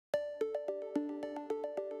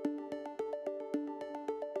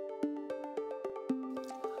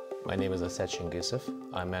My name is Aset Shyngyssov.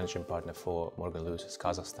 I'm managing partner for Morgan Lewis's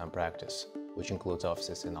Kazakhstan practice, which includes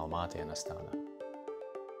offices in Almaty and Astana.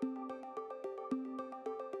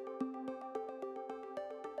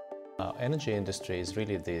 Energy industry is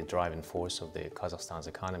really the driving force of the Kazakhstan's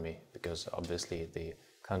economy because obviously the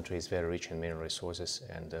country is very rich in mineral resources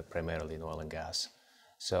and primarily in oil and gas.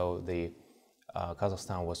 So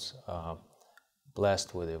Kazakhstan was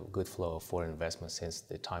blessed with a good flow of foreign investment since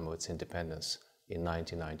the time of its independence in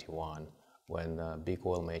 1991, when big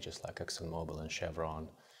oil majors like ExxonMobil and Chevron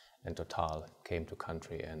and Total came to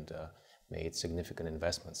country and made significant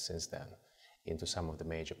investments since then into some of the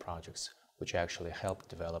major projects, which actually helped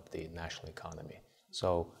develop the national economy.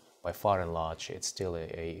 So by far and large, it's still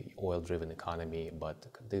a oil-driven economy, but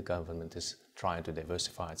the government is trying to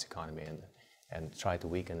diversify its economy and try to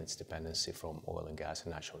weaken its dependency from oil and gas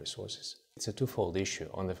and natural resources. It's a twofold issue.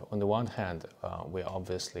 On the one hand, we're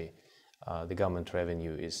obviously the government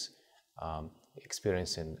revenue is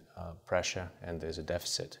experiencing pressure and there's a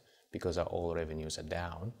deficit because our oil revenues are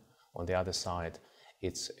down. On the other side,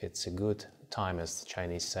 it's a good time, as the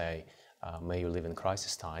Chinese say, may you live in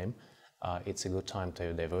crisis time. It's a good time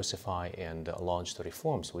to diversify and launch the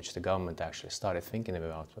reforms, which the government actually started thinking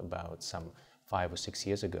about some 5 or 6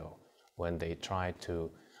 years ago, when they tried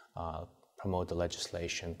to promote the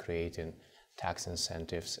legislation, creating tax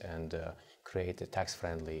incentives and create a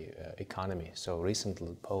tax-friendly economy. So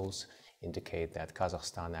recent polls indicate that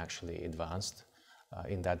Kazakhstan actually advanced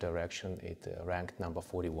in that direction. It ranked number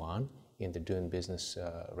 41 in the doing business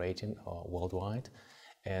rating worldwide.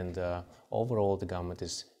 And overall, the government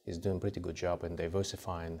is doing a pretty good job in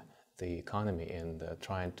diversifying the economy and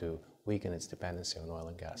trying to weaken its dependency on oil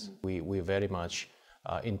and gas. We're very much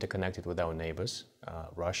interconnected with our neighbors,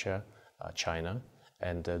 Russia, China,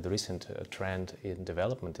 and the recent trend in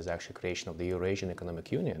development is actually creation of the Eurasian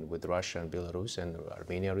Economic Union with Russia and Belarus, and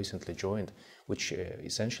Armenia recently joined, which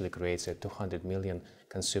essentially creates a 200 million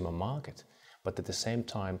consumer market. But at the same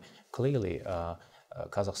time, clearly,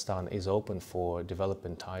 Kazakhstan is open for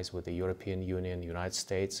developing ties with the European Union, United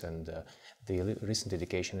States, and the recent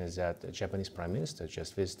indication is that the Japanese Prime Minister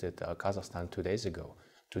just visited Kazakhstan 2 days ago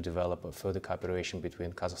to develop a further cooperation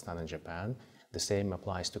between Kazakhstan and Japan. The same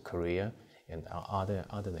applies to Korea and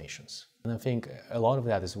other nations. And I think a lot of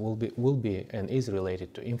that will be and is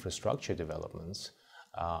related to infrastructure developments.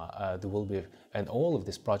 And all of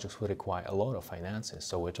these projects will require a lot of finances.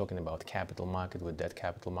 So we're talking about capital market with debt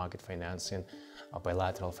capital market financing,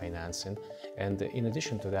 bilateral financing. And in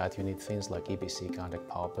addition to that, you need things like EPC contract,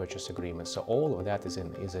 power purchase agreements. So all of that is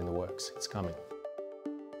in the works. It's coming.